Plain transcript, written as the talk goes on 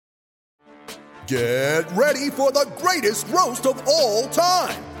Get ready for the greatest roast of all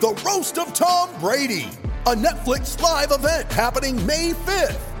time, the Roast of Tom Brady, a Netflix live event happening May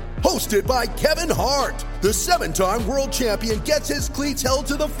 5th. Hosted by Kevin Hart, the 7-time world champion gets his cleats held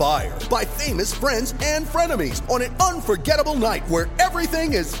to the fire by famous friends and frenemies on an unforgettable night where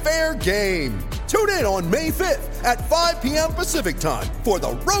everything is fair game. Tune in on May 5th at 5 p.m. Pacific time for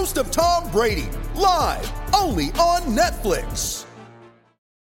the Roast of Tom Brady, live only on Netflix.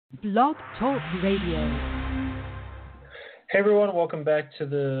 Blog Talk Radio. Hey everyone, welcome back to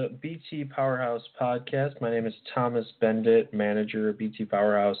the BT Powerhouse podcast. My name is Thomas Bendit, manager of BT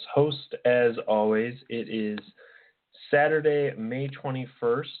Powerhouse. Host, as always, it is Saturday, May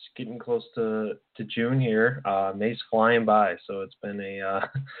 21st, getting close to June here. May's flying by, so it's been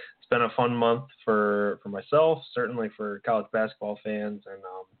a fun month for myself, certainly for college basketball fans, and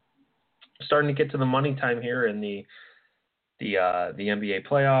starting to get to the money time here in the NBA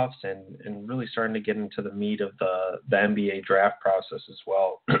playoffs and really starting to get into the meat of the NBA draft process as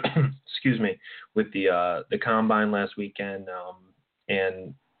well. Excuse me, with the combine last weekend,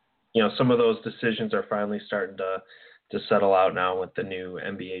 and some of those decisions are finally starting to settle out now with the new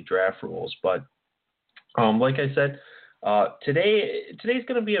NBA draft rules. But like I said, today's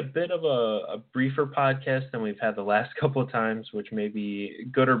going to be a bit of a briefer podcast than we've had the last couple of times, which may be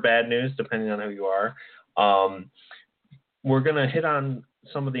good or bad news depending on who you are. We're going to hit on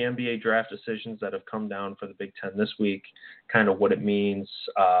some of the NBA draft decisions that have come down for the Big Ten this week, kind of what it means,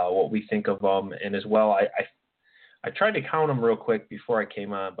 what we think of them, and as well, I tried to count them real quick before I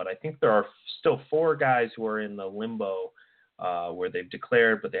came on, but I think there are still 4 guys who are in the limbo where they've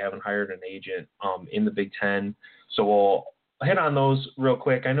declared, but they haven't hired an agent in the Big Ten. So we'll hit on those real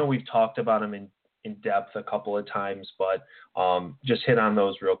quick. I know we've talked about them in depth a couple of times, but just hit on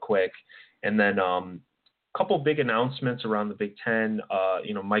those real quick. And then couple big announcements around the Big Ten.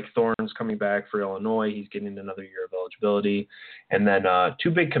 Mike Thorne's coming back for Illinois. He's getting another year of eligibility. And then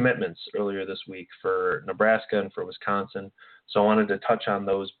 2 big commitments earlier this week for Nebraska and for Wisconsin. So I wanted to touch on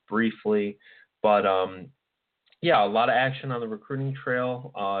those briefly. But, a lot of action on the recruiting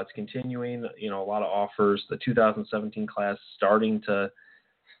trail. It's continuing. A lot of offers. The 2017 class starting to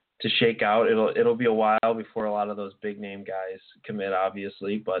shake out. It'll be a while before a lot of those big name guys commit,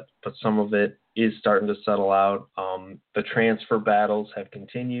 obviously, but some of it is starting to settle out. The transfer battles have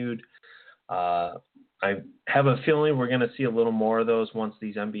continued. I have a feeling we're going to see a little more of those once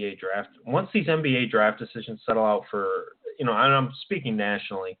these NBA draft decisions settle out for, and I'm speaking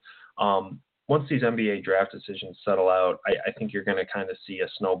nationally. Once these NBA draft decisions settle out, I think you're going to kind of see a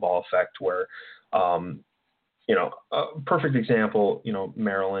snowball effect where, a perfect example,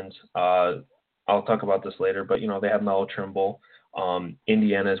 Maryland, I'll talk about this later, but, they have Melo Trimble,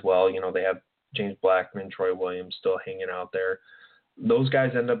 Indiana as well. They have James Blackman, Troy Williams still hanging out there. Those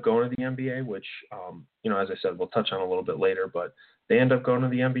guys end up going to the NBA, which, as I said, we'll touch on a little bit later, but they end up going to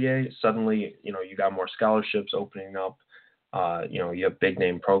the NBA. Suddenly, you got more scholarships opening up. You have big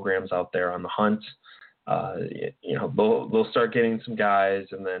name programs out there on the hunt. They'll start getting some guys,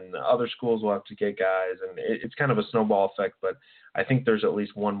 and then other schools will have to get guys, and it's kind of a snowball effect. But I think there's at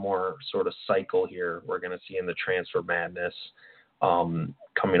least one more sort of cycle here we're going to see in the transfer madness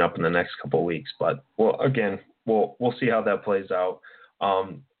coming up in the next couple of weeks. But we'll see how that plays out.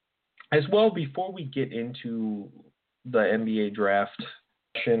 As well, before we get into the NBA draft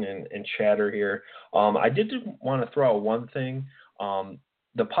and chatter here, I did want to throw out one thing.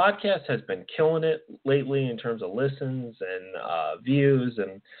 The podcast has been killing it lately in terms of listens and views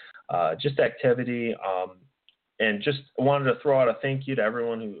and just activity. And just wanted to throw out a thank you to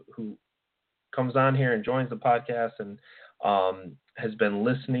everyone who comes on here and joins the podcast and has been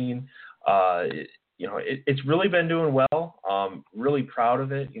listening. It's really been doing well. Really proud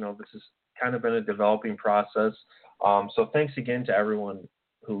of it. This has kind of been a developing process. So thanks again to everyone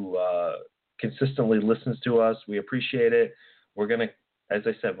who consistently listens to us. We appreciate it. As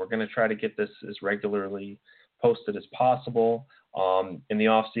I said, we're going to try to get this as regularly posted as possible. In the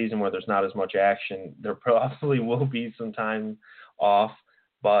off season where there's not as much action, there probably will be some time off.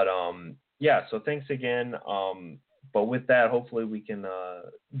 But so thanks again. But with that, hopefully we can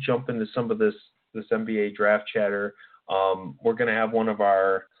jump into some of this NBA draft chatter. We're going to have one of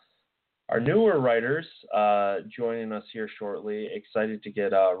our newer writers joining us here shortly. Excited to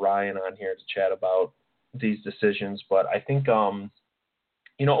get Ryan on here to chat about these decisions. But I think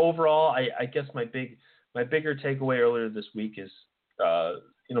overall, I guess my bigger takeaway earlier this week is,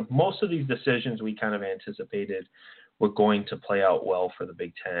 most of these decisions we kind of anticipated were going to play out well for the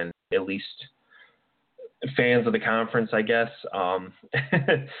Big Ten, at least fans of the conference, I guess.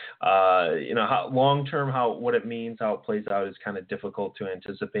 Long term, what it means, how it plays out is kind of difficult to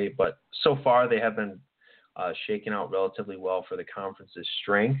anticipate. But so far, they have been shaking out relatively well for the conference's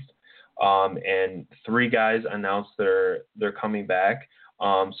strength. And 3 guys announced they're coming back.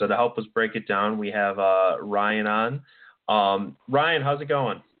 So to help us break it down, we have Ryan on. Ryan, how's it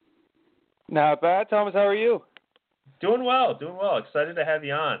going? Not bad, Thomas. How are you? Doing well. Excited to have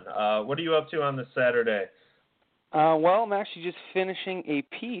you on. What are you up to on this Saturday? Well, I'm actually just finishing a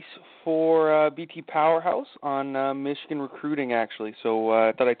piece for BT Powerhouse on Michigan recruiting, actually. So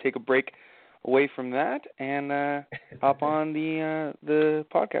I thought I'd take a break away from that and hop on the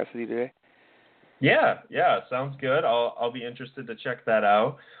podcast with you today. Yeah, sounds good. I'll be interested to check that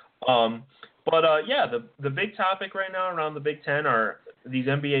out. The big topic right now around the Big Ten are these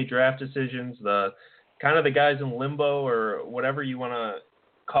NBA draft decisions, the guys in limbo or whatever you want to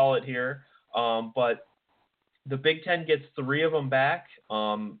call it here. But the Big Ten gets 3 of them back.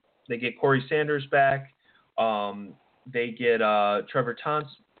 They get Corey Sanders back. They get Trevor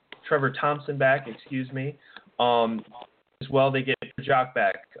Thompson back, as well, they get Jock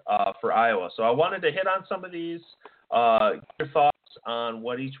back for Iowa. So I wanted to hit on some of these, your thoughts on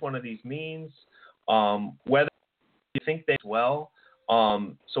what each one of these means, whether you think they well.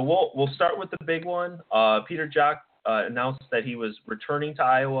 So we'll start with the big one. Peter Jock announced that he was returning to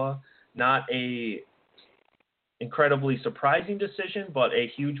Iowa. Not a incredibly surprising decision, but a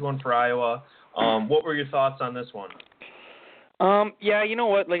huge one for Iowa. What were your thoughts on this one? Yeah, you know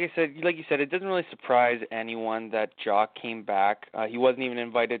what? Like you said, it doesn't really surprise anyone that Jock came back. He wasn't even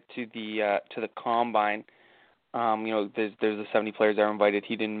invited to the combine. There's the 70 players that are invited.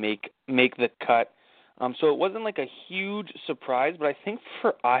 He didn't make the cut. So it wasn't like a huge surprise. But I think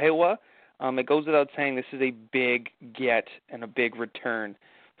for Iowa, it goes without saying this is a big get and a big return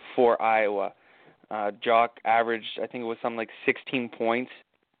for Iowa. Jock averaged, I think it was something like 16 points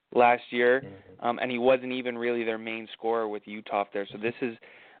last year, and he wasn't even really their main scorer with Utah there. So this is,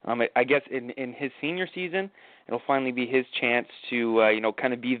 I guess, in his senior season, it'll finally be his chance to,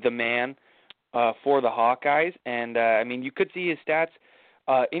 kind of be the man for the Hawkeyes. And, you could see his stats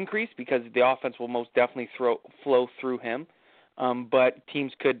increase because the offense will most definitely flow through him. But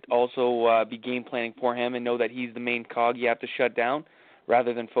teams could also be game planning for him and know that he's the main cog you have to shut down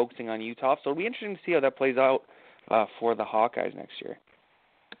rather than focusing on Utah. So it'll be interesting to see how that plays out for the Hawkeyes next year.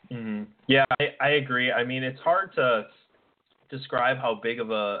 Mm-hmm. Yeah, I agree. I mean, it's hard to describe how big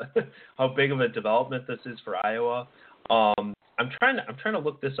of a development this is for Iowa. I'm trying to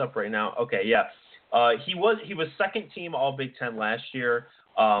look this up right now. Okay, yeah. He was second team All Big Ten last year.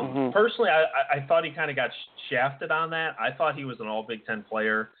 Personally, I thought he kind of got shafted on that. I thought he was an All Big Ten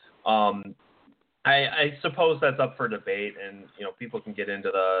player. I suppose that's up for debate, and people can get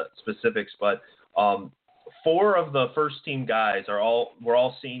into the specifics, but 4 of the first team guys were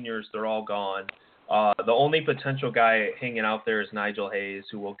all seniors. They're all gone. The only potential guy hanging out there is Nigel Hayes,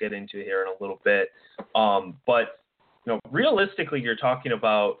 who we'll get into here in a little bit. But realistically, you're talking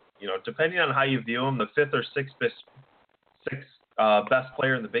about depending on how you view him, the 5th or 6th best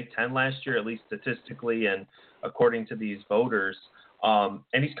player in the Big Ten last year, at least statistically and according to these voters.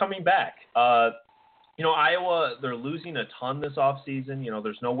 And he's coming back. Iowa, they're losing a ton this offseason.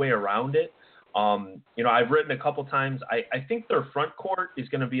 There's no way around it. I've written a couple times, I think their front court is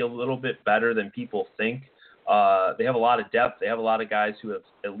going to be a little bit better than people think. They have a lot of depth. They have a lot of guys who have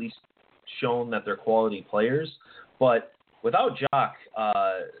at least shown that they're quality players. But without Jock,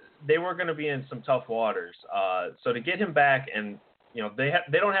 they were going to be in some tough waters. So to get him back, and they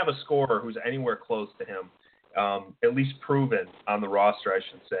don't have a scorer who's anywhere close to him, at least proven on the roster, I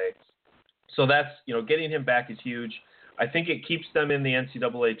should say. So that's getting him back is huge. I think it keeps them in the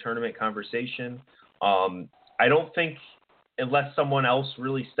NCAA tournament conversation. I don't think unless someone else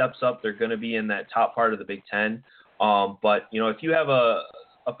really steps up, they're going to be in that top part of the Big Ten. But if you have a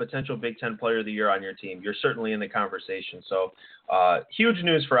potential Big Ten Player of the Year on your team, you're certainly in the conversation. So huge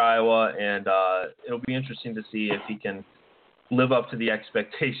news for Iowa, and it'll be interesting to see if he can live up to the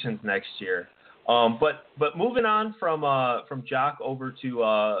expectations next year. But moving on from Jock over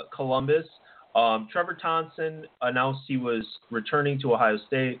to Columbus. Trevor Thompson announced he was returning to Ohio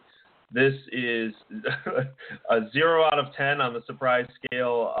State. This is a 0 out of 10 on the surprise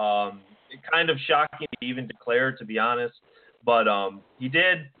scale. Kind of shocking to even declare, to be honest. But he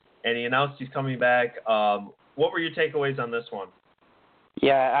did, and he announced he's coming back. What were your takeaways on this one?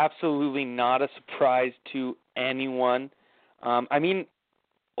 Yeah, absolutely not a surprise to anyone.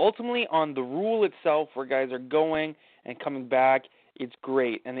 Ultimately, on the rule itself, where guys are going and coming back, it's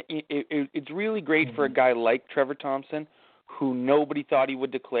great. And it's really great for a guy like Trevor Thompson, who nobody thought he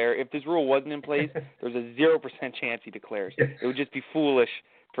would declare. If this rule wasn't in place, there's a 0% chance he declares. It would just be foolish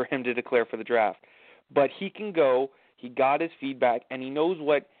for him to declare for the draft. But he can go. He got his feedback, and he knows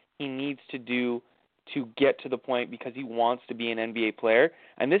what he needs to do to get to the point because he wants to be an NBA player.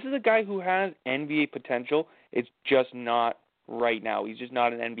 And this is a guy who has NBA potential. It's just not right now. He's just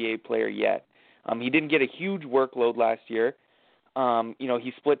not an NBA player yet. He didn't get a huge workload last year.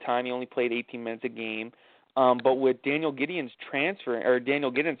 He split time. He only played 18 minutes a game. But with Daniel Gideon transferring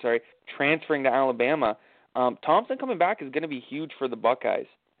to Alabama, Thompson coming back is going to be huge for the Buckeyes.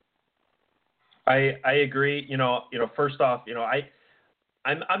 I agree. First off,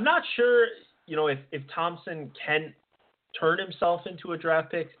 I'm not sure, if Thompson can turn himself into a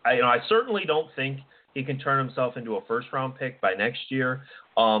draft pick. I certainly don't think he can turn himself into a first-round pick by next year.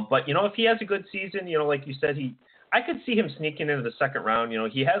 But if he has a good season, like you said, I could see him sneaking into the second round.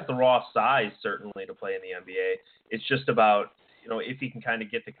 He has the raw size, certainly, to play in the NBA. It's just about, if he can kind of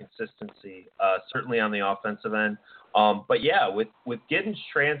get the consistency, certainly on the offensive end. But, yeah, with Giddens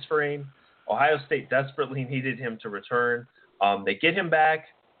transferring, Ohio State desperately needed him to return. They get him back.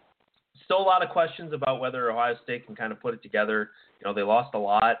 Still a lot of questions about whether Ohio State can kind of put it together. They lost a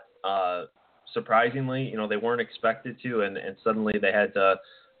lot. Surprisingly, they weren't expected to, and suddenly they had to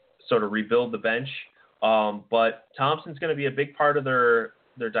sort of rebuild the bench. But Thompson's going to be a big part of their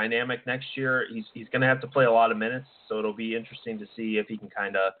dynamic next year. He's going to have to play a lot of minutes, so it'll be interesting to see if he can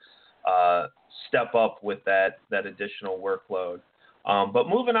kind of step up with that additional workload. But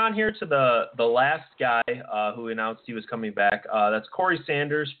moving on here to the last guy who announced he was coming back, that's Corey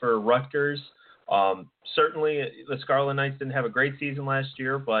Sanders for Rutgers. Certainly the Scarlet Knights didn't have a great season last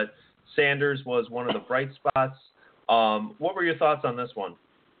year, but Sanders was one of the bright spots. What were your thoughts on this one?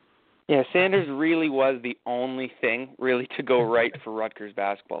 Yeah, Sanders really was the only thing really to go right for Rutgers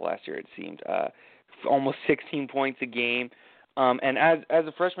basketball last year, it seemed. Almost 16 points a game. And as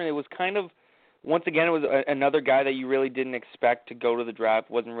a freshman, it was kind of, once again, it was another guy that you really didn't expect to go to the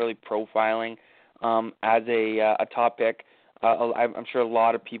draft, wasn't really profiling as a top pick. I'm sure a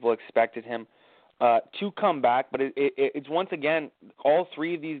lot of people expected him to come back, but it's once again, all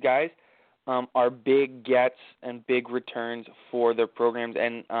three of these guys are big gets and big returns for their programs,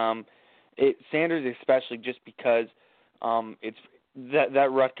 and Sanders especially just because it's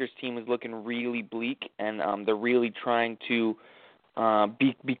that Rutgers team is looking really bleak, and they're really trying to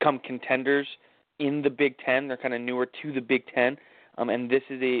become contenders in the Big Ten. They're kind of newer to the Big Ten, and this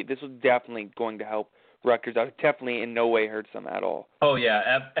was definitely going to help Rutgers out. It definitely in no way hurts them at all. Oh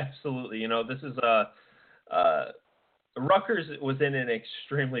yeah, absolutely. This is Rutgers was in an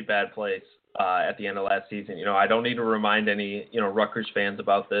extremely bad place at the end of last season. I don't need to remind any Rutgers fans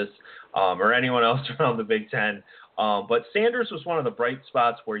about this or anyone else around the Big Ten. But Sanders was one of the bright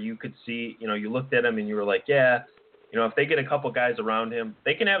spots where you could see, you looked at him and you were like, yeah, if they get a couple guys around him,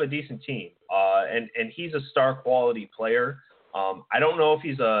 they can have a decent team. And he's a star quality player. I don't know if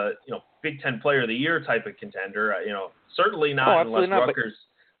he's a Big Ten Player of the Year type of contender. Certainly not unless Rutgers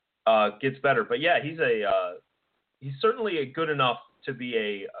gets better. But yeah, he's certainly a good enough to be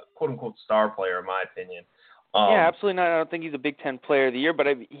a quote unquote star player, in my opinion. Yeah, absolutely not. I don't think he's a Big Ten Player of the Year, but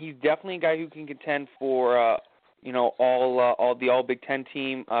he's definitely a guy who can contend for all the All Big Ten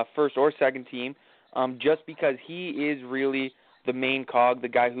team, first or second team, just because he is really the main cog, the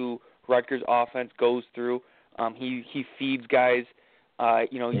guy who Rutgers offense goes through. He feeds guys.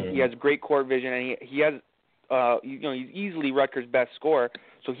 He has great court vision, and he has he's easily Rutgers' best scorer.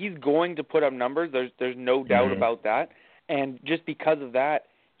 So he's going to put up numbers. There's no doubt about that. And just because of that,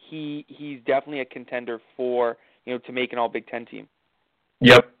 he's definitely a contender for to make an All Big Ten team.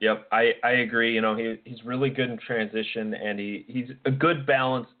 Yep. I agree. He's really good in transition, and he's a good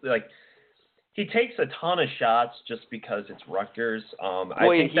balance. Like, he takes a ton of shots just because it's Rutgers. I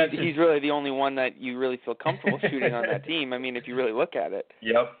think he's really the only one that you really feel comfortable shooting on that team. I mean, if you really look at it.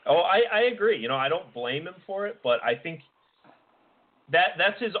 Yep. Oh, I agree. I don't blame him for it, but I think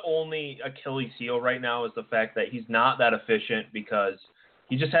that's his only Achilles heel right now is the fact that he's not that efficient because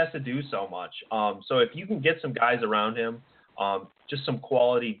he just has to do so much. So if you can get some guys around him, just some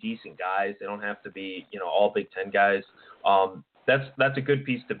quality, decent guys, they don't have to be, all Big Ten guys. That's a good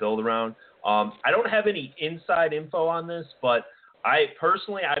piece to build around. I don't have any inside info on this, but I'd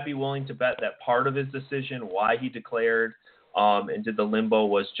be willing to bet that part of his decision, why he declared and did the limbo,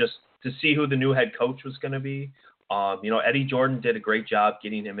 was just to see who the new head coach was going to be. Eddie Jordan did a great job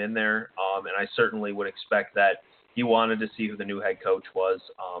getting him in there, and I certainly would expect that he wanted to see who the new head coach was.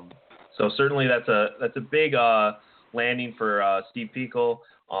 So certainly that's a big landing for Steve Pikiell,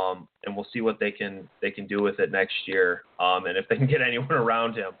 and we'll see what they can do with it next year, and if they can get anyone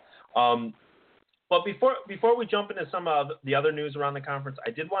around him. But before we jump into some of the other news around the conference,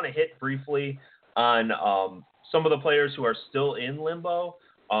 I did want to hit briefly on some of the players who are still in limbo.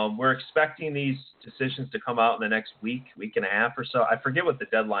 We're expecting these decisions to come out in the next week and a half or so. I forget what the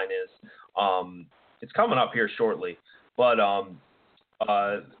deadline is. It's coming up here shortly. But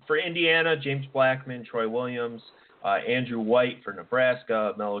for Indiana, James Blackman, Troy Williams, Andrew White for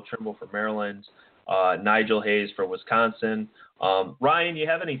Nebraska, Melo Trimble for Maryland, Nigel Hayes for Wisconsin. Ryan, do you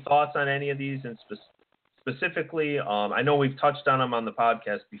have any thoughts on any of these? And specifically, I know we've touched on them on the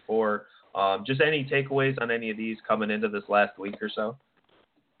podcast before. Just any takeaways on any of these coming into this last week or so?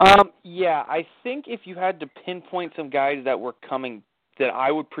 Yeah, I think if you had to pinpoint some guys that were coming, that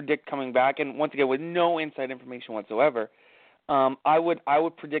I would predict coming back, and once again with no inside information whatsoever, I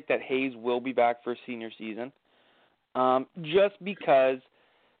would predict that Hayes will be back for senior season, just because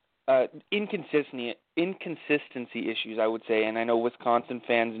inconsistency issues, I would say, and I know Wisconsin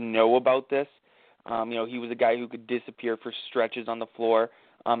fans know about this. He was a guy who could disappear for stretches on the floor,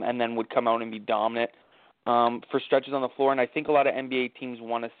 and then would come out and be dominant for stretches on the floor. And I think a lot of NBA teams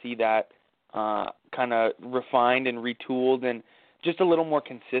want to see that kind of refined and retooled and just a little more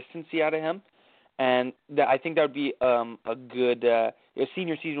consistency out of him. And I think that would be a good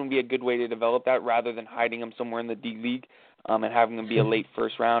senior season would be a good way to develop that, rather than hiding him somewhere in the D League and having him be a late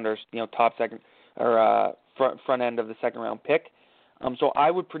first round or top second or front end of the second round pick. So I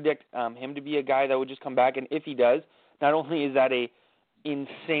would predict him to be a guy that would just come back, and if he does, not only is that a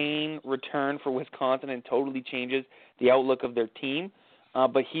insane return for Wisconsin and totally changes the outlook of their team,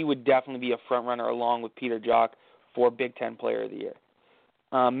 but he would definitely be a front runner along with Peter Jok for Big Ten Player of the Year.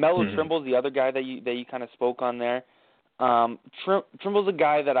 Melo Trimble is the other guy that you kind of spoke on there. Trimble's a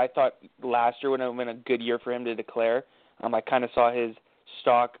guy that I thought last year would have been a good year for him to declare. I kind of saw his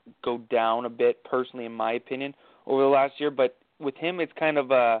stock go down a bit, personally, in my opinion, over the last year. But with him, it's kind of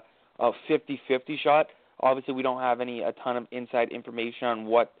a 50-50 shot. Obviously, we don't have a ton of inside information on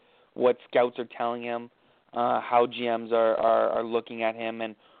what scouts are telling him, how GMs are looking at him,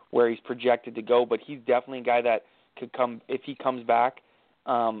 and where he's projected to go. But he's definitely a guy that could come, if he comes back.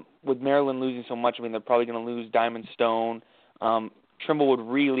 With Maryland losing so much, I mean, they're probably going to lose Diamond Stone. Trimble would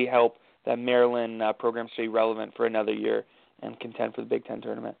really help that Maryland program stay relevant for another year and contend for the Big Ten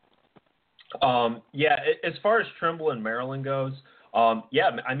tournament. As far as Trimble and Maryland goes, I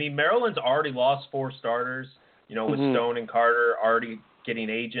mean, Maryland's already lost 4 starters, with Stone and Carter already getting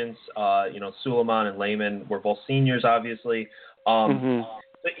agents. Suleiman and Lehman were both seniors, obviously. But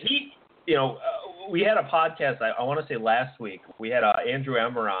we had a podcast, I want to say last week. We had Andrew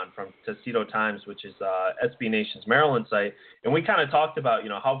Emeron from Tuxedo Times, which is SB Nation's Maryland site, and we kind of talked about,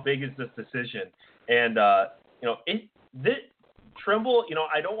 how big is this decision? And, Trimble,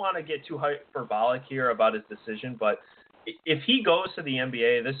 I don't want to get too hyperbolic here about his decision, but if he goes to the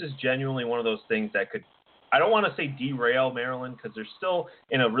NBA, this is genuinely one of those things that could, I don't want to say derail Maryland because they're still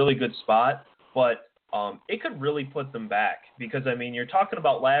in a really good spot, but it could really put them back because, I mean, you're talking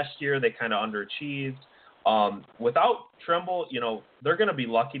about last year, they kind of underachieved. Without Trimble, they're going to be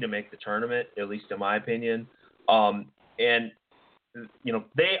lucky to make the tournament, at least in my opinion. And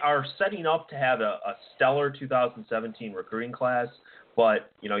they are setting up to have a stellar 2017 recruiting class,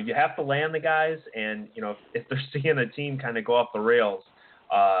 but, you have to land the guys, and, if they're seeing a team kind of go off the rails,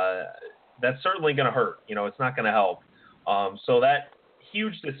 that's certainly going to hurt. It's not going to help. So that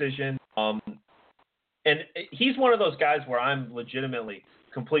huge decision, and he's one of those guys where I'm legitimately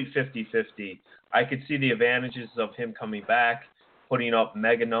complete 50-50. I could see the advantages of him coming back, putting up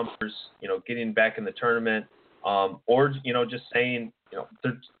mega numbers, getting back in the tournament, or, just saying,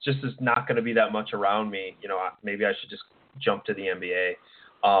 there just is not going to be that much around me. Maybe I should just jump to the NBA.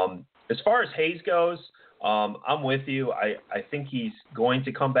 As far as Hayes goes, I'm with you. I think he's going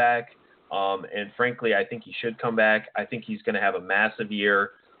to come back, and frankly, I think he should come back. I think he's going to have a massive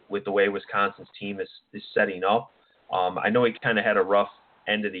year with the way Wisconsin's team is setting up. I know he kind of had a rough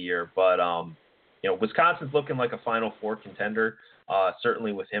end of the year, but Wisconsin's looking like a Final Four contender,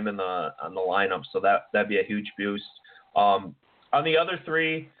 certainly with him on the lineup. So that'd be a huge boost. On the other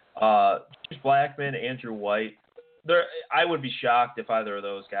 3, James Blackman, Andrew White, I would be shocked if either of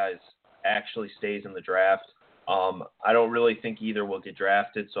those guys actually stays in the draft. I don't really think either will get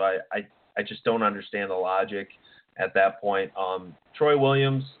drafted, so I just don't understand the logic at that point. Troy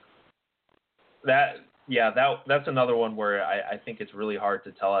Williams, that's another one where I think it's really hard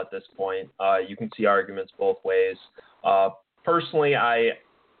to tell at this point. You can see arguments both ways. Personally, I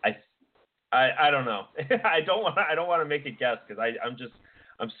don't know. I don't want to make a guess because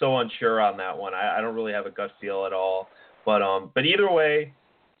I'm so unsure on that one. I don't really have a gut feel at all. But either way,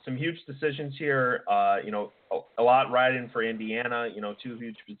 some huge decisions here. A lot riding for Indiana. 2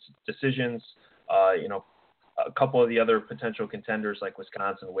 huge decisions. A couple of the other potential contenders like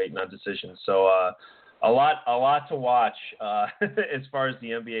Wisconsin waiting on decisions. So a lot to watch as far as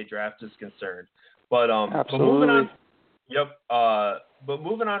the NBA draft is concerned. But moving on. Yep. But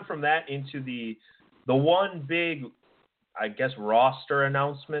moving on from that into the one big, I guess, roster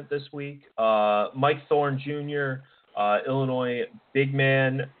announcement this week. Mike Thorne Jr., Illinois big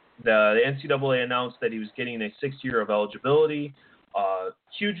man. The NCAA announced that he was getting a 6th year of eligibility.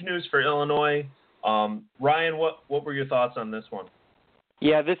 Huge news for Illinois. Ryan, what were your thoughts on this one?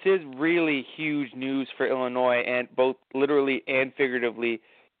 Yeah, this is really huge news for Illinois, and both literally and figuratively,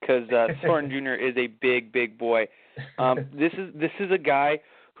 because Thorne Jr. is a big boy. This is a guy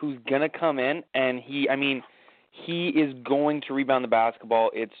who's gonna come in, and he is going to rebound the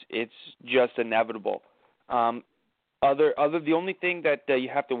basketball. It's just inevitable. The only thing that you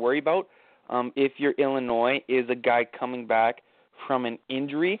have to worry about if you're Illinois is a guy coming back from an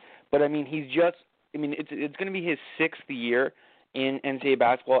injury. But it's going to be his 6th year in NCAA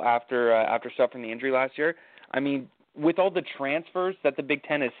basketball after suffering the injury last year. I mean, with all the transfers that the Big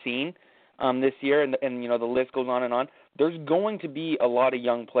Ten has seen this year, and the list goes on and on, there's going to be a lot of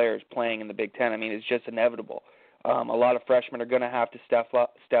young players playing in the Big Ten. I mean, it's just inevitable. A lot of freshmen are going to have to step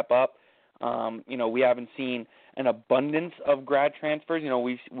up. We haven't seen an abundance of grad transfers.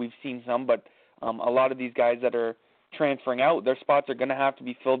 We've seen some, but a lot of these guys that are transferring out, their spots are going to have to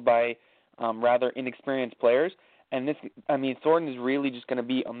be filled by rather inexperienced players. And Thornton is really just going to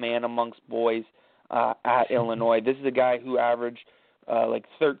be a man amongst boys at Illinois. This is a guy who averaged like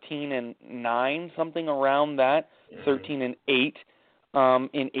 13-9, something around that, 13-8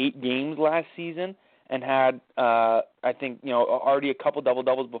 in 8 games last season, and had already a couple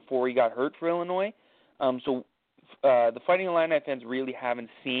double-doubles before he got hurt for Illinois. So the Fighting Illini fans really haven't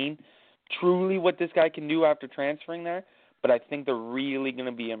seen truly what this guy can do after transferring there, but I think they're really going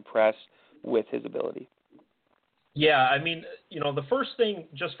to be impressed with his ability. Yeah, the first thing,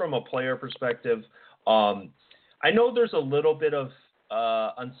 just from a player perspective, I know there's a little bit of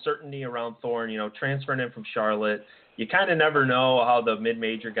uncertainty around Thorne, transferring in from Charlotte. You kind of never know how the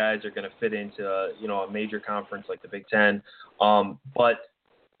mid-major guys are going to fit into, a major conference like the Big Ten. But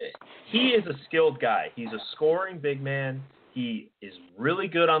he is a skilled guy. He's a scoring big man. He is really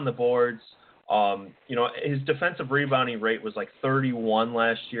good on the boards. His defensive rebounding rate was like 31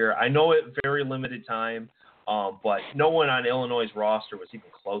 last year. I know it very limited time, but no one on Illinois' roster was even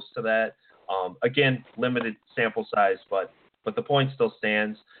close to that. Again, limited sample size, but the point still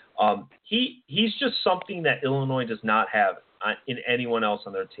stands. He's just something that Illinois does not have in anyone else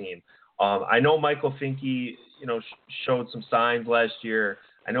on their team. I know Michael Finke, showed some signs last year.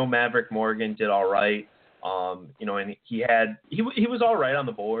 I know Maverick Morgan did all right. And he was all right on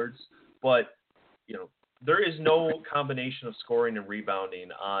the boards, but there is no combination of scoring and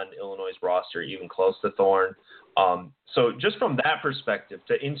rebounding on Illinois' roster even close to Thorne. So just from that perspective,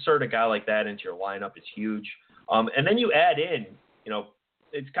 to insert a guy like that into your lineup is huge. And then you add in,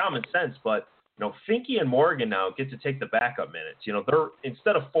 it's common sense, but Finke and Morgan now get to take the backup minutes. They're,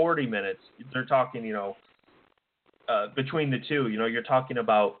 instead of 40 minutes, they're talking, between the two, you're talking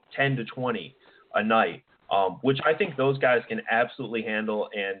about 10 to 20 a night, which I think those guys can absolutely handle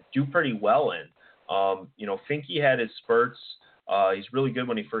and do pretty well in. Finke had his spurts. He's really good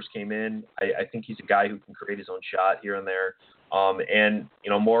when he first came in. I think he's a guy who can create his own shot here and there. And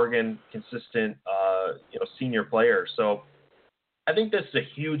Morgan, consistent, senior player. So I think this is a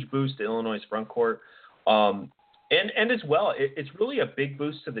huge boost to Illinois' front court. And as well, it's really a big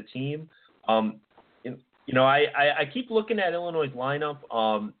boost to the team. I keep looking at Illinois'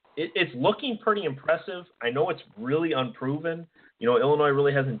 lineup. It's looking pretty impressive. I know it's really unproven. Illinois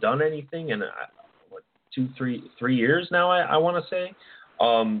really hasn't done anything in 3 years now, I want to say.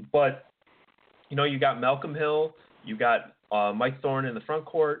 But you got Malcolm Hill, you got Mike Thorne in the front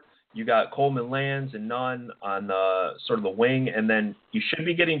court, you got Coleman Lands and Nunn on sort of the wing, and then you should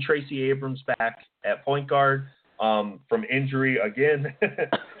be getting Tracy Abrams back at point guard from injury again,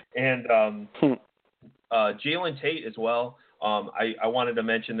 and Jalen Tate as well. I wanted to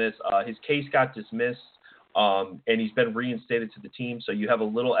mention this. His case got dismissed, and he's been reinstated to the team, so you have a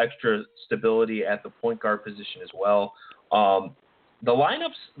little extra stability at the point guard position as well. The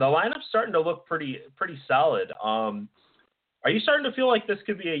lineup's starting to look pretty solid. Are you starting to feel like this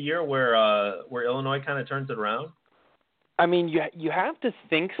could be a year where Illinois kind of turns it around? You have to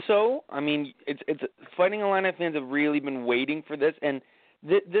think so. It's Fighting Illini fans have really been waiting for this, and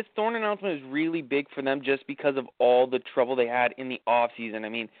this Thorne announcement is really big for them just because of all the trouble they had in the off season.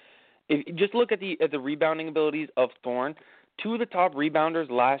 If you just look at the rebounding abilities of Thorne, two of the top rebounders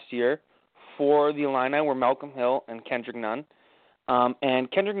last year for the Illini were Malcolm Hill and Kendrick Nunn. And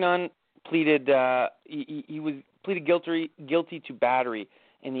Kendrick Nunn pleaded he was pleaded guilty to battery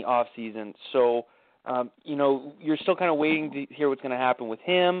in the off season. So you're still kind of waiting to hear what's going to happen with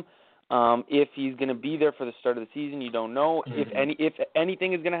him. If he's going to be there for the start of the season, you don't know. Mm-hmm. If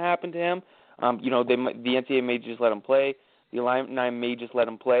anything is going to happen to him, the NCAA may just let him play. The Illini may just let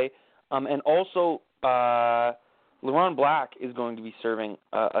him play. And also, LeBron Black is going to be serving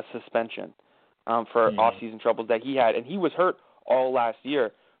a suspension for off-season troubles that he had, and he was hurt all last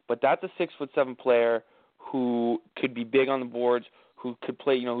year. But that's a 6'7" player who could be big on the boards, who could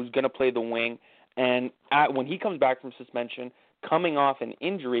play, who's going to play the wing. And when he comes back from suspension, coming off an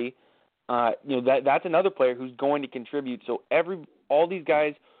injury, that's another player who's going to contribute. So all these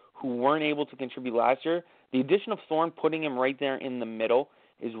guys who weren't able to contribute last year, the addition of Thorne, putting him right there in the middle,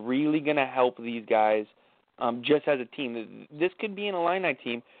 is really going to help these guys just as a team. This could be an Illini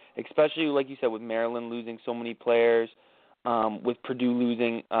team, especially, like you said, with Maryland losing so many players, with Purdue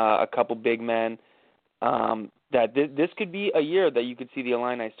losing a couple big men, that this could be a year that you could see the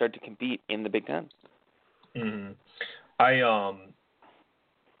Illini start to compete in the Big Ten. Mm-hmm.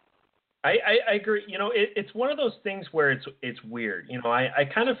 I agree. It's one of those things where it's weird. I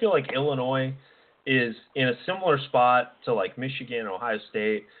kind of feel like Illinois is in a similar spot to like Michigan, Ohio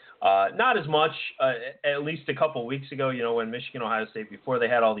State. Not as much, at least a couple weeks ago, when Michigan, Ohio State, before they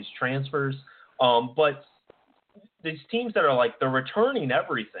had all these transfers. But these teams that are like, they're returning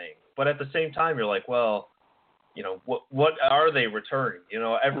everything, but at the same time, you're like, well, what are they returning?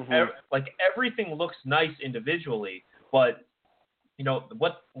 Like everything looks nice individually, but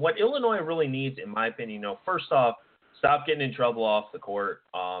what Illinois really needs, in my opinion, first off, stop getting in trouble off the court.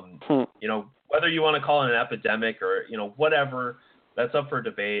 Whether you want to call it an epidemic or, whatever, that's up for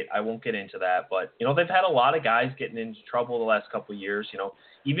debate. I won't get into that. But, they've had a lot of guys getting into trouble the last couple of years,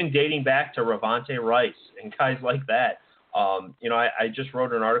 even dating back to Ravonte Rice and guys like that. I just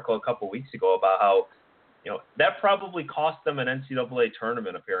wrote an article a couple of weeks ago about how, that probably cost them an NCAA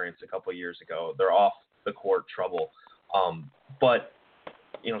tournament appearance a couple of years ago. They're off the court trouble. But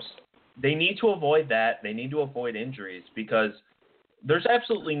they need to avoid that. They need to avoid injuries because there's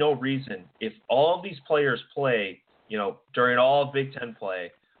absolutely no reason if all of these players play, during all of Big Ten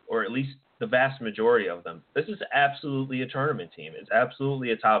play, or at least the vast majority of them, this is absolutely a tournament team. It's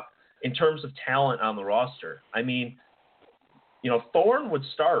absolutely a top in terms of talent on the roster. I mean, Thorne would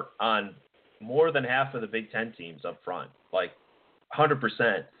start on more than half of the Big Ten teams up front, like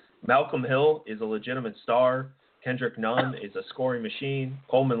 100%. Malcolm Hill is a legitimate star. Kendrick Nunn is a scoring machine.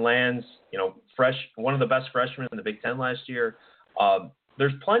 Coleman Lands, one of the best freshmen in the Big Ten last year.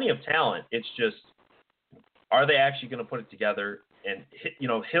 There's plenty of talent. It's just, are they actually going to put it together? And,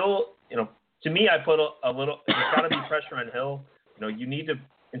 Hill, to me, I put a little, there's got to be pressure on Hill. You need to,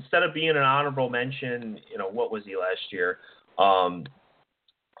 instead of being an honorable mention, what was he last year?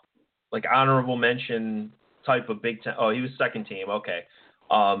 Like honorable mention type of Big Ten. Oh, he was second team. Okay.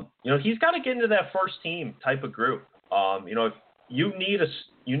 He's got to get into that first team type of group. If you need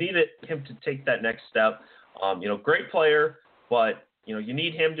him to take that next step. Great player, but you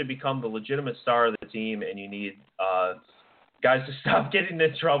need him to become the legitimate star of the team, and you need guys to stop getting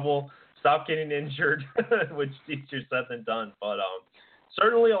in trouble, stop getting injured, which is easier said than done. But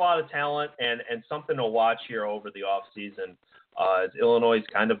certainly a lot of talent and something to watch here over the off season. As Illinois is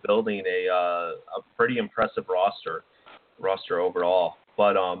kind of building a pretty impressive roster overall.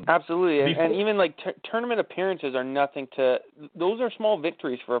 But absolutely, and even like tournament appearances are nothing to. Those are small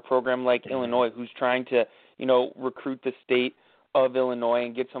victories for a program like Illinois, who's trying to recruit the state of Illinois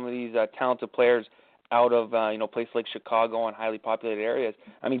and get some of these talented players out of places like Chicago and highly populated areas.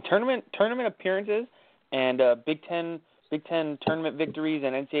 I mean, tournament appearances and Big Ten tournament victories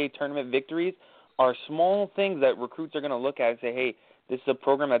and NCAA tournament victories are small things that recruits are going to look at and say, hey, this is a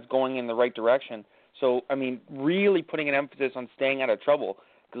program that's going in the right direction. So, I mean, really putting an emphasis on staying out of trouble,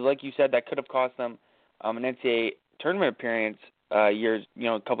 because like you said, that could have cost them an NCAA tournament appearance a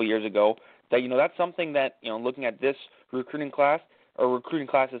couple years ago. That that's something that looking at this recruiting class or recruiting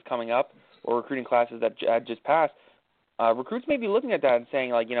classes coming up or recruiting classes that had just passed, recruits may be looking at that and saying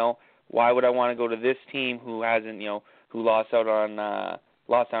like, why would I want to go to this team who hasn't who lost out on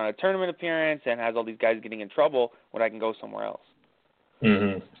a tournament appearance and has all these guys getting in trouble when I can go somewhere else.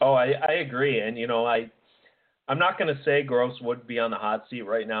 Mm-hmm. Oh, I agree. And, I'm not going to say Gross would be on the hot seat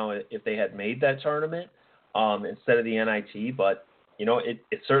right now if they had made that tournament instead of the NIT, but, it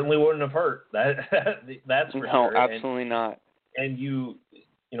certainly wouldn't have hurt. That's for sure. No, absolutely not. And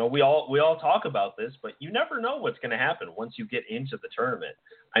we all talk about this, but you never know what's going to happen once you get into the tournament.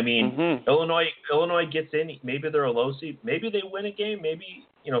 I mean, Illinois gets in. Maybe they're a low seed. Maybe they win a game. Maybe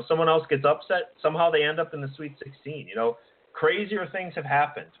someone else gets upset. Somehow they end up in the Sweet 16. Crazier things have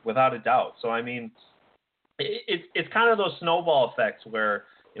happened without a doubt. So I mean, it's kind of those snowball effects where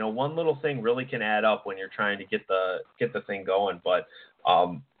one little thing really can add up when you're trying to get the thing going. But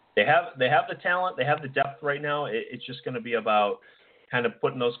they have the talent. They have the depth right now. It's just going to be about kind of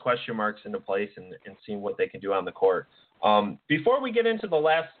putting those question marks into place and seeing what they can do on the court. Before we get into the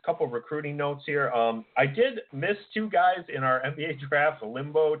last couple of recruiting notes here, I did miss two guys in our NBA draft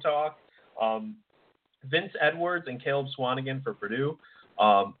limbo talk. Vince Edwards and Caleb Swanigan for Purdue.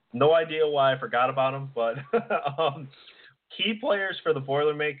 No idea why I forgot about them, but key players for the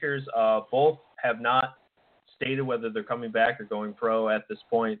Boilermakers. Both have not stated whether they're coming back or going pro at this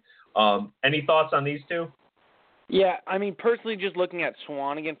point. Any thoughts on these two? Yeah, I mean, personally, just looking at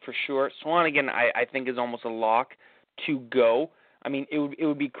Swanigan for sure. Swanigan, I think, is almost a lock to go. I mean, it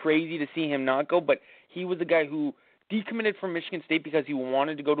would be crazy to see him not go, but he was the guy who decommitted from Michigan State because he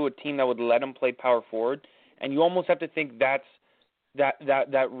wanted to go to a team that would let him play power forward. And you almost have to think that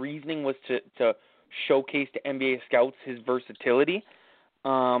reasoning was to showcase to NBA scouts his versatility.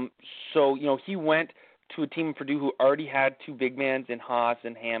 So he went to a team in Purdue who already had two big mans in Haas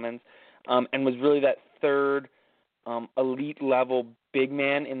and Hammonds, and was really that third elite level big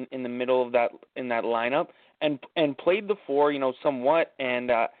man in the middle of that lineup, and played the four somewhat.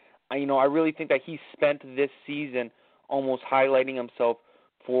 And I really think that he spent this season almost highlighting himself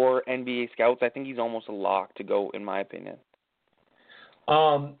for NBA scouts. I think he's almost a lock to go, in my opinion.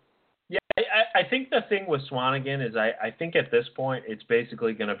 Yeah, I think the thing with Swanigan is I think at this point it's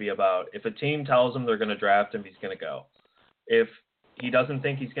basically going to be about if a team tells him they're going to draft him, he's going to go. If he doesn't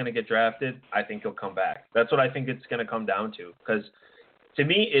think he's going to get drafted, I think he'll come back. That's what I think it's going to come down to, because to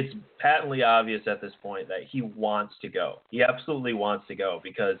me it's patently obvious at this point that he wants to go. He absolutely wants to go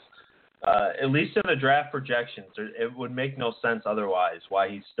because at least in the draft projections, it would make no sense otherwise why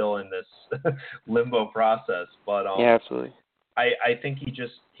he's still in this limbo process. But yeah, absolutely. I think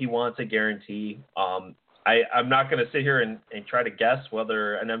he wants a guarantee. I'm not going to sit here and try to guess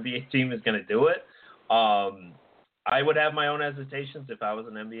whether an NBA team is going to do it. I would have my own hesitations if I was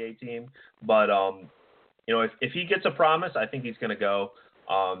an NBA team, but if he gets a promise, I think he's going to go.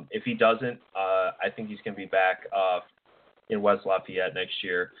 If he doesn't, I think he's going to be back in West Lafayette next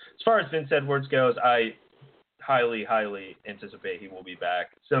year. As far as Vince Edwards goes, I highly anticipate he will be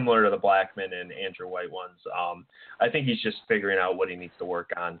back, similar to the Blackman and Andrew White ones. I think he's just figuring out what he needs to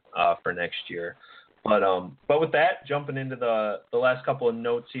work on for next year. But with that, jumping into the last couple of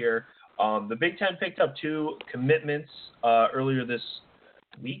notes here, the Big Ten picked up two commitments earlier this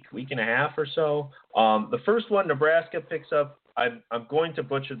week and a half or so. The first one, Nebraska picks up. I'm going to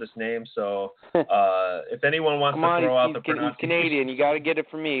butcher this name, so if anyone wants to throw out the pronunciation. He's Canadian. You got to get it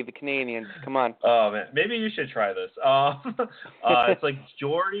from me, the Canadians. Come on. Oh, man. Maybe you should try this. It's like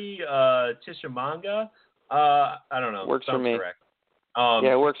Jordy Tishimanga. I don't know. Works for me. Correct.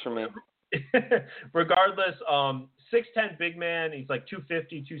 Yeah, it works for me. Regardless, 6'10" big man. He's like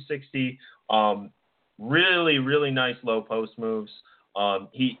 250, 260. Really nice low post moves.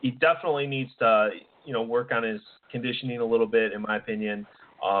 He definitely needs to work on his conditioning a little bit, in my opinion,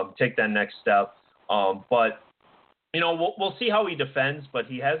 take that next step. But we'll see how he defends, but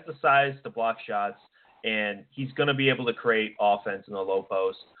he has the size to block shots, and he's going to be able to create offense in the low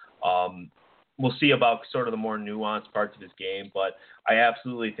post. We'll see about sort of the more nuanced parts of his game, but I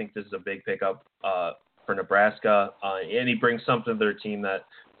absolutely think this is a big pickup for Nebraska, and he brings something to their team that,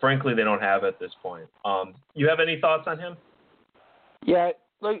 frankly, they don't have at this point. You have any thoughts on him? Yeah,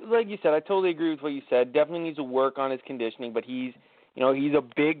 like you said, I totally agree with what you said. Definitely needs to work on his conditioning, but he's a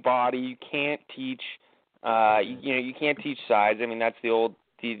big body. You can't teach, you can't teach size. I mean, that's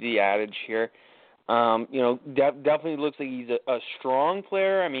the adage here. Definitely looks like he's a strong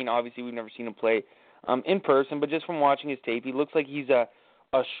player. I mean, obviously we've never seen him play in person, but just from watching his tape, he looks like he's a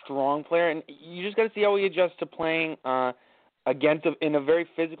strong player, and you just got to see how he adjusts to playing in a very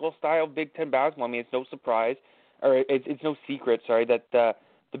physical style of Big Ten basketball. I mean, it's no surprise, or it's no secret, that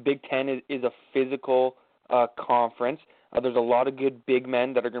the Big Ten is a physical conference. There's a lot of good big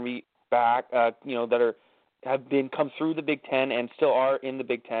men that are going to be back, that have come through the Big Ten and still are in the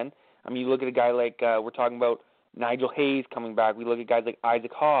Big Ten. I mean, you look at a guy like we're talking about Nigel Hayes coming back. We look at guys like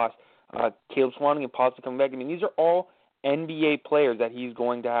Isaac Haas, Caleb Swanigan possibly coming back. I mean, these are all NBA players that he's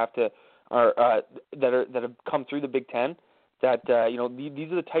going to have to, that have come through the Big Ten. That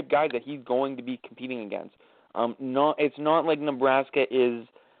these are the type guys that he's going to be competing against. It's not like Nebraska is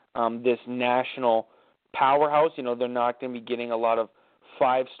this national powerhouse. They're not going to be getting a lot of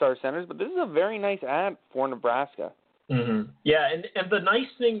 5-star centers, but this is a very nice ad for Nebraska. Mm-hmm. Yeah, and the nice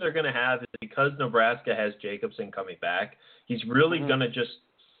thing they're going to have is because Nebraska has Jacobson coming back, he's really going to just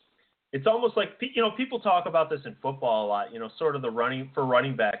 – it's almost like, people talk about this in football a lot, sort of the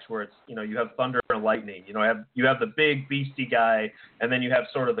running backs where it's, you have thunder and lightning. You have the big beastie guy, and then you have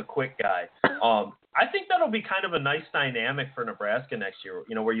sort of the quick guy. I think that'll be kind of a nice dynamic for Nebraska next year,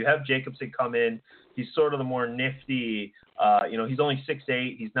 where you have Jacobson come in. He's sort of the more nifty, he's only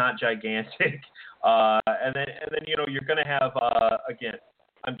 6'8", he's not gigantic. And then you're going to have, again,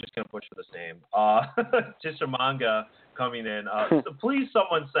 I'm just going to butcher this name, Tishamanga coming in. So please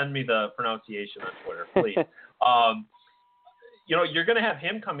someone send me the pronunciation on Twitter, please. You're going to have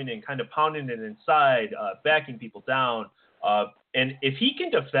him coming in, kind of pounding it inside, backing people down. And if he can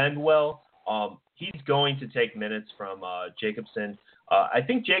defend well, he's going to take minutes from Jacobson. I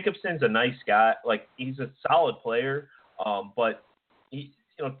think Jacobson's a nice guy. Like, he's a solid player, but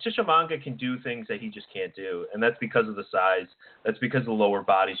Tishamanga can do things that he just can't do, and that's because of the size. That's because of the lower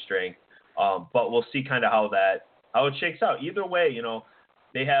body strength. But we'll see kind of how it shakes out. Either way,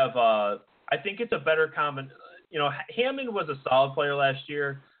 they have. I think it's a better combination. Hammond was a solid player last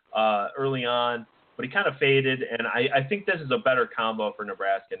year, early on, but he kind of faded, and I think this is a better combo for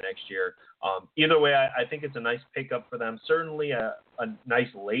Nebraska next year. Either way, I think it's a nice pickup for them. Certainly a nice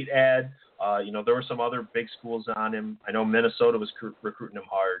late ad. There were some other big schools on him. I know Minnesota was recruiting him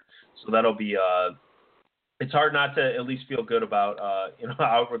hard, so that'll be. It's hard not to at least feel good about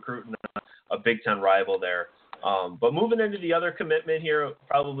out recruiting a Big Ten rival there. But moving into the other commitment here,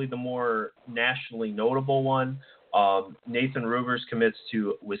 probably the more nationally notable one, Nathan Ruvers commits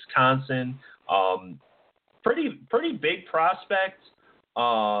to Wisconsin. Pretty big prospect.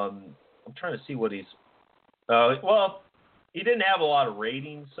 I'm trying to see what he's. He didn't have a lot of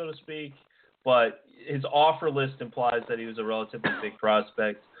ratings, so to speak, but his offer list implies that he was a relatively big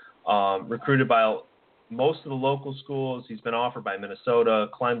prospect. Recruited by most of the local schools. He's been offered by Minnesota,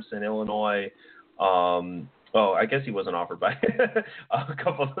 Clemson, Illinois. I guess he wasn't offered by a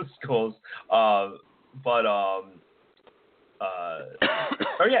couple of schools.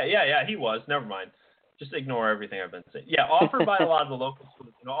 He was. Never mind. Just ignore everything I've been saying. Yeah, offered by a lot of the local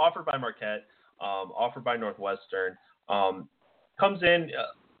schools. Offered by Marquette. Offered by Northwestern. Comes in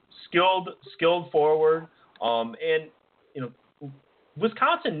skilled forward. And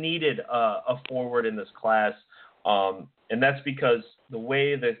Wisconsin needed a forward in this class. And that's because the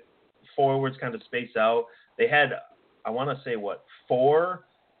way the forwards kind of space out, they had, I want to say, 4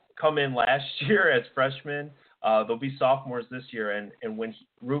 come in last year as freshmen. They'll be sophomores this year, and when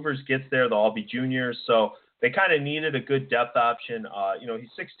Ruvers gets there, they'll all be juniors. So they kind of needed a good depth option. He's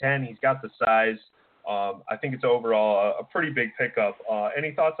 6'10", he's got the size. I think it's overall a pretty big pickup.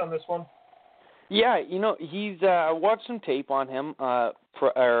 Any thoughts on this one? Yeah, he's I watched some tape on him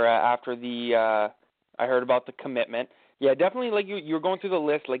after I heard about the commitment. Yeah, definitely. Like you were going through the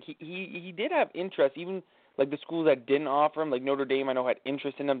list. Like he did have interest, even like the schools that didn't offer him. Like Notre Dame, I know, had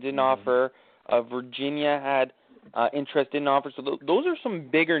interest in him, didn't offer. Virginia had interest, didn't offer. So those are some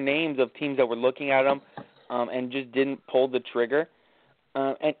bigger names of teams that were looking at him and just didn't pull the trigger.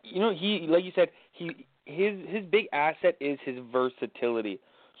 And he, like you said, his big asset is his versatility.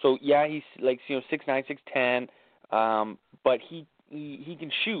 So yeah, he's like 6'9", 6'10", but he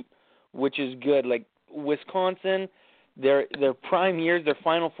can shoot, which is good. Like Wisconsin, their prime years, their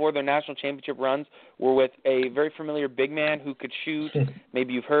Final Four, their national championship runs were with a very familiar big man who could shoot.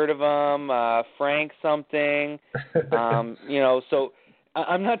 Maybe you've heard of him, Frank something. So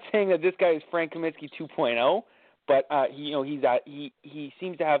I'm not saying that this guy is Frank Kaminsky 2.0, but he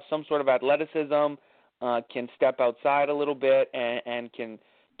seems to have some sort of athleticism, can step outside a little bit, and can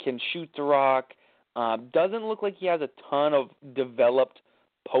shoot the rock. Doesn't look like he has a ton of developed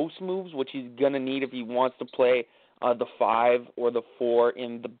post moves, which he's going to need if he wants to play the 5 or the 4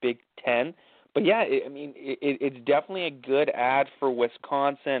 in the Big Ten. But yeah, it's definitely a good ad for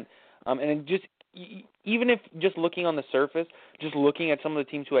Wisconsin. And just even if just looking on the surface, just looking at some of the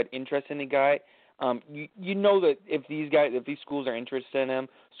teams who had interest in the guy, you know that if these schools are interested in him,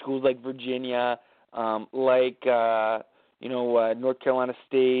 schools like Virginia, North Carolina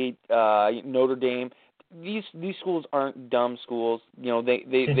State, Notre Dame, these schools aren't dumb schools.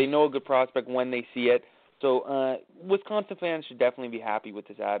 They know a good prospect when they see it. So Wisconsin fans should definitely be happy with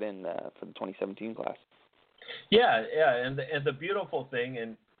this ad in for the 2017 class. Yeah, and the beautiful thing,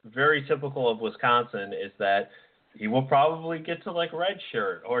 and very typical of Wisconsin, is that he will probably get to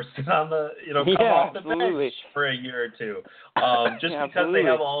redshirt or sit on the come off the bench for a year or two, just because they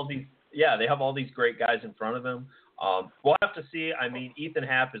have all these. Yeah, they have all these great guys in front of them. We'll have to see. I mean, Ethan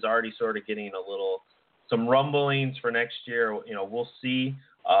Happ is already sort of getting a little some rumblings for next year. We'll see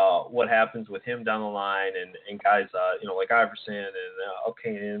what happens with him down the line, and guys, like Iverson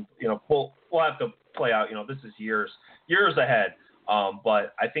and we'll have to play out. This is years ahead.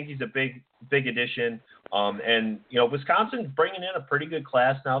 But I think he's a big addition. And Wisconsin's bringing in a pretty good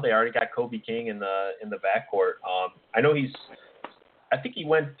class now. They already got Kobe King in the backcourt. I know I think he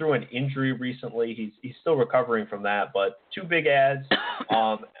went through an injury recently. He's still recovering from that, but 2 big adds.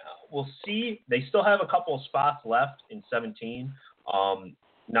 We'll see. They still have a couple of spots left in 17.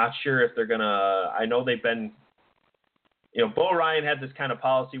 Not sure if they're gonna. I know they've been. Bo Ryan had this kind of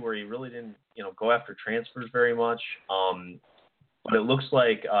policy where he really didn't, go after transfers very much. But it looks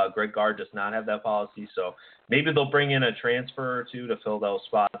like Greg Gard does not have that policy, so maybe they'll bring in a transfer or 2 to fill those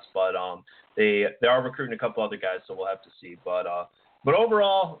spots. But they are recruiting a couple other guys, so we'll have to see. But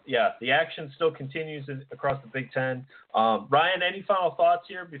overall, yeah, the action still continues across the Big Ten. Ryan, any final thoughts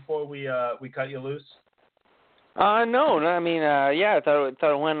here before we cut you loose? No. I mean, I thought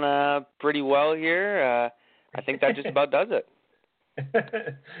it went pretty well here. I think that just about does it.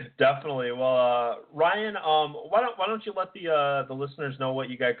 Definitely. Well, Ryan, why don't you let the listeners know what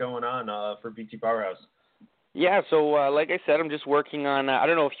you got going on for BT Powerhouse? Yeah. So, like I said, I'm just working on. I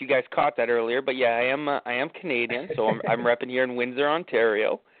don't know if you guys caught that earlier, but yeah, I am Canadian, so I'm repping here in Windsor,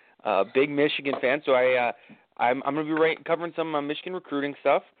 Ontario. Big Michigan fan, so I'm gonna be covering some Michigan recruiting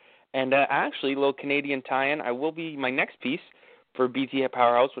stuff, and actually, a little Canadian tie-in. I will be my next piece for BT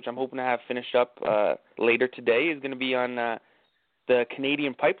Powerhouse, which I'm hoping to have finished up later today, is going to be on the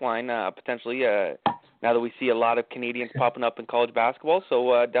Canadian pipeline, potentially, now that we see a lot of Canadians popping up in college basketball.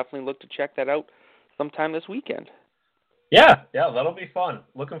 So definitely look to check that out sometime this weekend. Yeah, that'll be fun.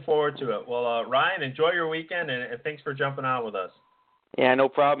 Looking forward to it. Well, Ryan, enjoy your weekend, and thanks for jumping on with us. Yeah, no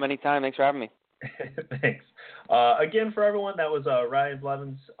problem. Anytime. Thanks for having me. Thanks. Again, for everyone, that was Ryan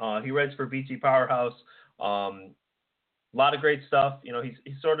Blevins. He writes for BT Powerhouse. A lot of great stuff.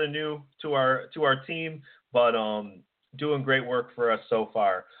 He's sort of new to our team, but doing great work for us so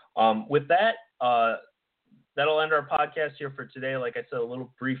far. With that, that'll end our podcast here for today. Like I said, a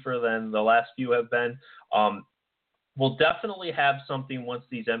little briefer than the last few have been. We'll definitely have something once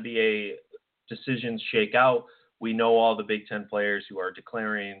these NBA decisions shake out. We know all the Big Ten players who are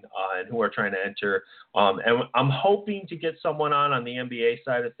declaring and who are trying to enter. And I'm hoping to get someone on the NBA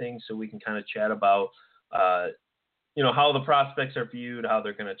side of things so we can kind of chat about, how the prospects are viewed, how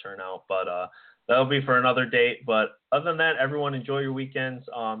they're going to turn out. But that'll be for another date. But other than that, everyone enjoy your weekends.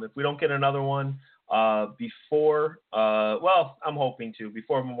 If we don't get another one before, I'm hoping to,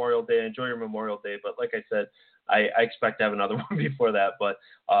 before Memorial Day. Enjoy your Memorial Day. But like I said, I expect to have another one before that. But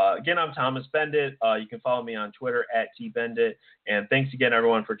again, I'm Thomas Bendit. You can follow me on Twitter @TBendit. And thanks again,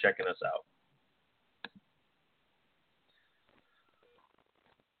 everyone, for checking us out.